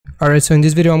Alright, so in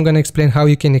this video I'm going to explain how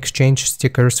you can exchange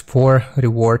stickers for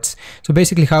rewards. So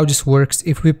basically how this works,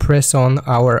 if we press on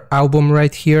our album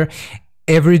right here,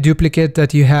 every duplicate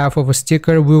that you have of a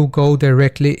sticker will go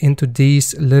directly into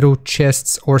these little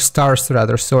chests, or stars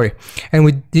rather, sorry. And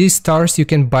with these stars you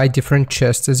can buy different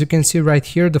chests. As you can see right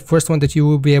here, the first one that you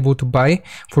will be able to buy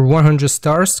for 100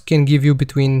 stars can give you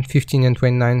between 15 and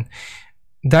 29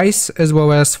 dice, as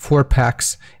well as 4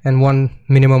 packs and one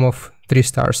minimum of 3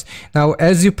 stars. Now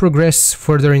as you progress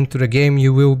further into the game,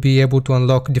 you will be able to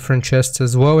unlock different chests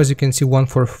as well. As you can see, one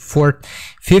for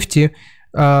 450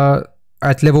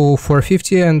 at level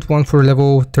 450 and one for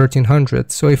level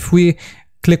 1300. So if we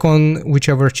click on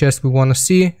whichever chest we want to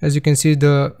see, as you can see,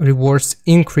 the rewards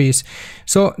increase.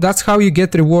 So that's how you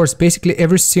get rewards. Basically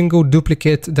every single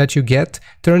duplicate that you get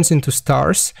turns into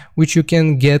stars, which you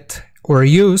can get or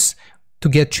use to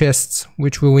get chests,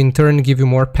 which will in turn give you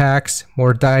more packs,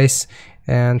 more dice,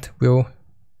 and will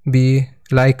be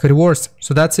like rewards.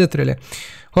 So that's it really.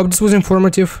 Hope this was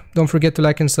informative. Don't forget to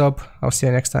like and sub. I'll see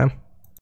you next time.